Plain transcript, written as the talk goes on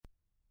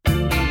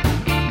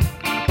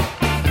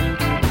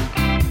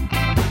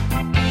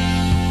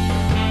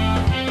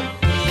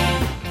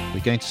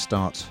We're going to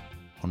start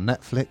on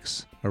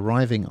Netflix,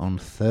 arriving on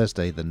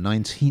Thursday the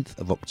 19th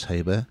of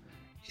October.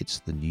 It's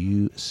the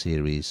new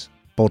series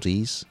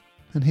Bodies,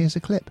 and here's a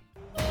clip.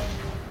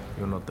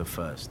 You're not the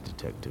first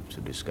detective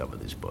to discover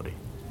this body.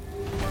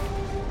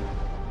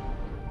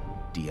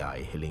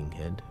 D.I.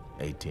 Hillinghead,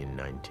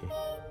 1890.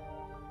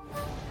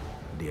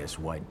 D.S.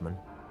 Whiteman,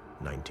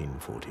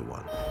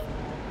 1941.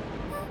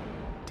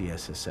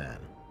 D.S. Hassan,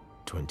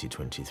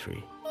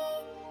 2023.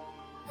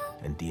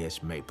 And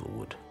D.S.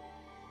 Maplewood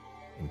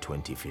in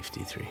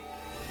 2053.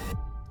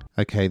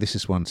 Okay, this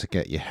is one to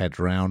get your head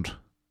round.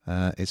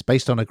 It's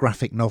based on a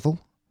graphic novel.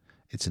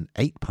 It's an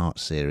 8-part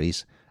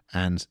series,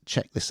 and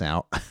check this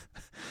out.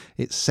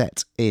 It's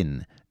set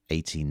in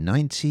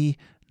 1890,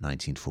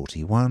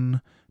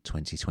 1941,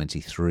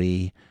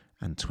 2023,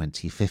 and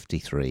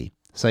 2053.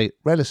 So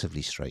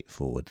relatively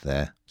straightforward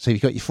there. So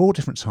you've got your 4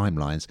 different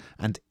timelines,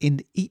 and in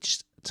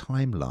each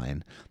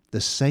timeline,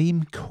 the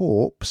same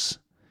corpse,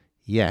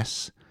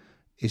 yes,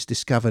 is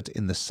discovered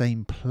in the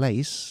same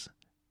place,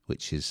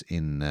 which is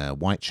in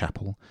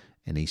Whitechapel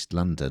in East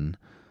London,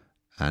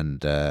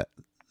 and the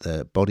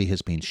body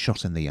has been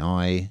shot in the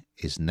eye,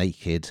 is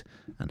naked,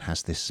 and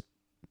has this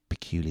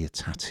peculiar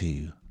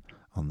tattoo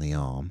on the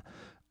arm.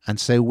 And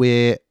so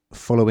we're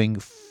following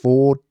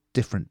 4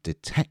 different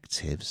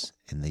detectives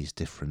in these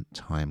different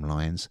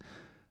timelines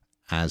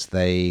as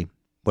they,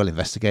 well,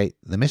 investigate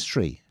the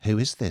mystery. Who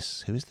is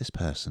this? Who is this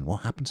person?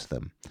 What happened to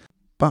them?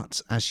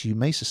 But as you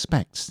may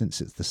suspect, since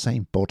it's the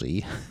same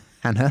body,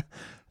 Hannah,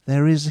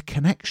 there is a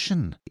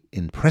connection.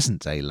 In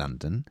present-day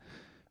London,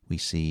 we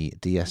see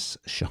D.S.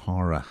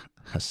 Shahara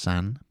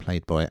Hassan,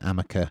 played by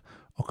Amaka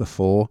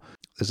Okafor.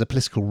 There's a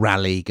political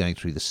rally going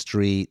through the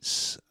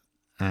streets,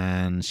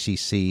 and she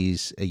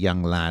sees a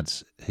young lad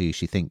who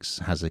she thinks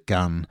has a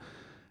gun,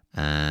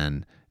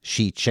 and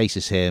she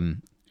chases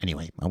him.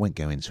 Anyway, I won't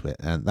go into it.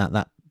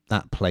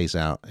 That plays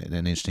out in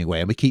an interesting way,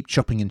 and we keep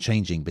chopping and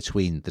changing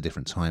between the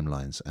different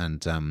timelines.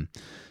 And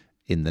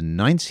in the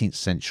 19th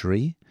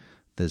century,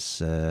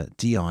 there's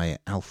D.I.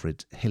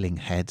 Alfred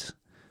Hillinghead,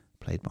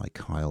 played by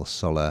Kyle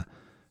Soller.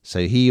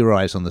 So he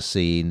arrives on the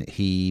scene.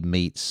 He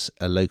meets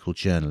a local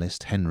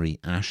journalist, Henry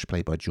Ash,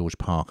 played by George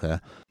Parker,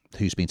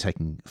 who's been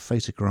taking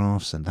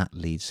photographs, and that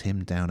leads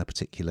him down a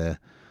particular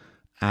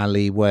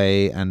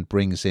alleyway and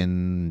brings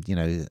in,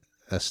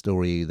 a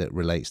story that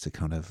relates to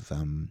kind of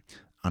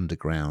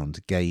underground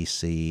gay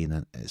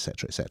scene,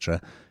 etc.,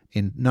 etc.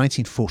 In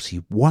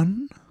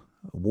 1941,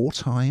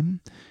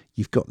 wartime,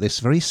 you've got this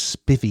very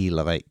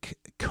spivvy-like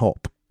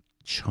cop,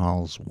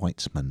 Charles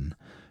Whiteman,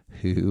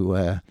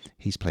 who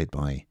he's played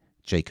by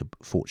Jacob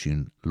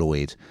Fortune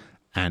Lloyd,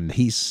 and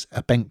he's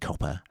a bent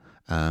copper.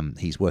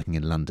 He's working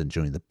in London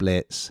during the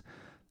Blitz.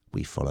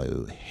 We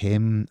follow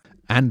him,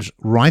 and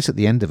right at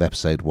the end of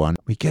episode 1,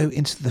 we go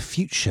into the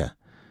future,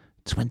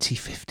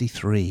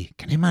 2053.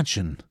 Can you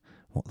imagine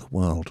what the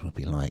world would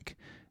be like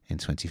in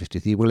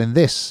 2053? Well, in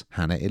this,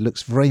 Hannah, it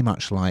looks very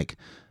much like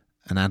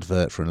an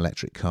advert for an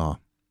electric car.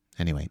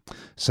 Anyway,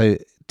 so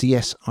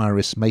D.S.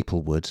 Iris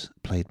Maplewood,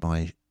 played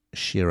by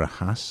Shira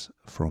Haas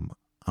from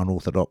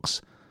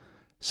Unorthodox.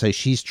 So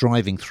she's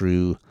driving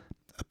through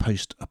a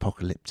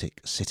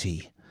post-apocalyptic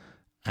city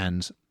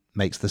and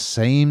makes the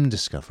same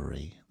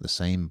discovery, the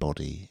same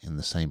body in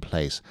the same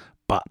place,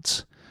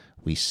 but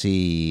we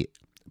see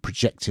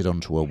projected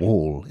onto a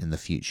wall in the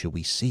future,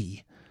 we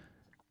see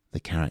the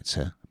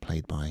character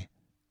played by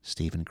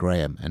Stephen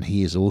Graham, and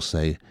he is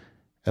also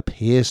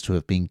appears to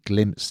have been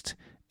glimpsed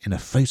in a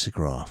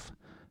photograph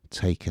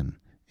taken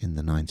in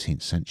the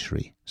 19th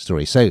century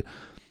story. So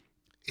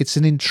it's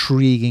an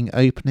intriguing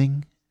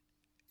opening.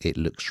 It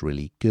looks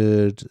really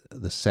good.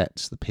 The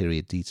sets, the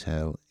period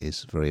detail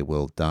is very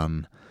well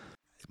done.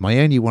 My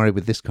only worry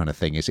with this kind of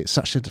thing is it's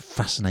such a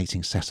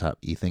fascinating setup.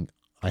 You think,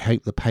 I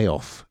hope the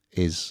payoff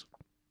is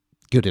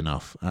good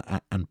enough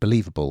and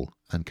believable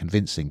and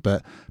convincing,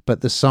 but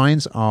the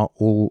signs are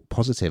all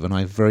positive, and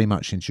I very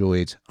much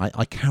enjoyed.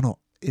 I cannot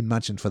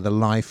imagine for the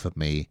life of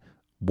me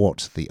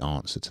what the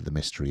answer to the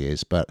mystery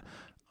is, but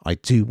I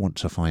do want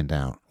to find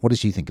out. What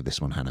did you think of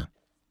this one, Hannah?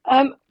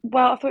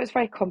 Well, I thought it was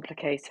very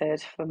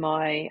complicated for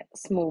my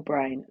small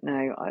brain.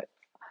 No,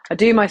 I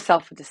do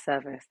myself a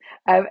disservice.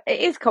 It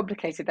is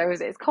complicated, though.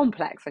 It's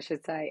complex, I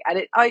should say,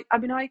 and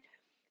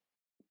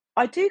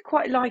I do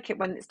quite like it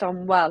when it's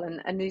done well,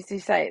 and as you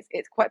say,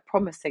 it's quite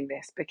promising,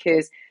 this,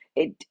 because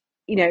it,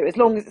 as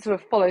long as it sort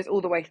of follows all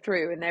the way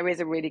through and there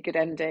is a really good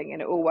ending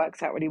and it all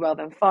works out really well,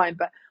 then fine.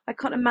 But I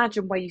can't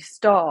imagine where you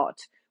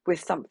start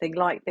with something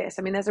like this.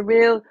 I mean, there's a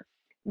real,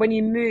 when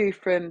you move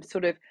from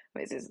sort of,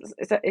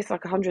 it's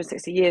like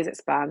 160 years it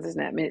spans,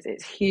 isn't it? I mean,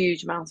 it's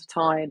huge amount of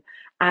time,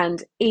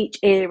 and each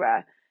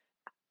era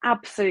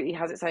absolutely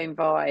has its own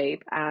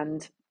vibe,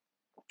 and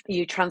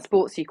you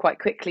transports you quite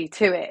quickly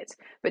to it,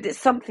 but it's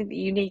something that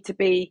you need to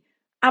be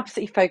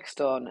absolutely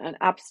focused on and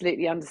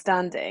absolutely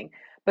understanding.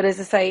 But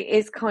as I say, it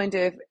is kind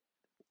of,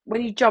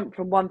 when you jump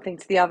from one thing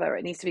to the other,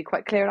 it needs to be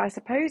quite clear. And I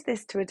suppose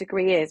this to a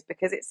degree is,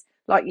 because it's,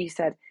 like you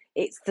said,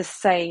 it's the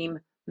same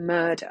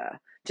murder,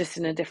 just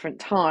in a different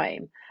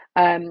time.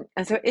 And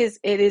so it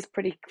is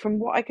pretty, from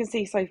what I can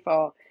see so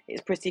far,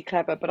 it's pretty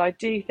clever. But I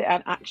do think,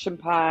 and action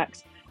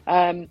packed.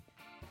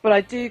 But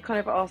I do kind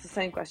of ask the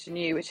same question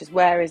you, which is,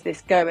 where is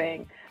this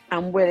going,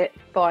 and will it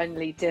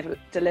finally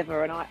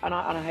deliver? And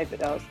I hope it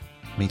does.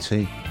 Me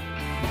too.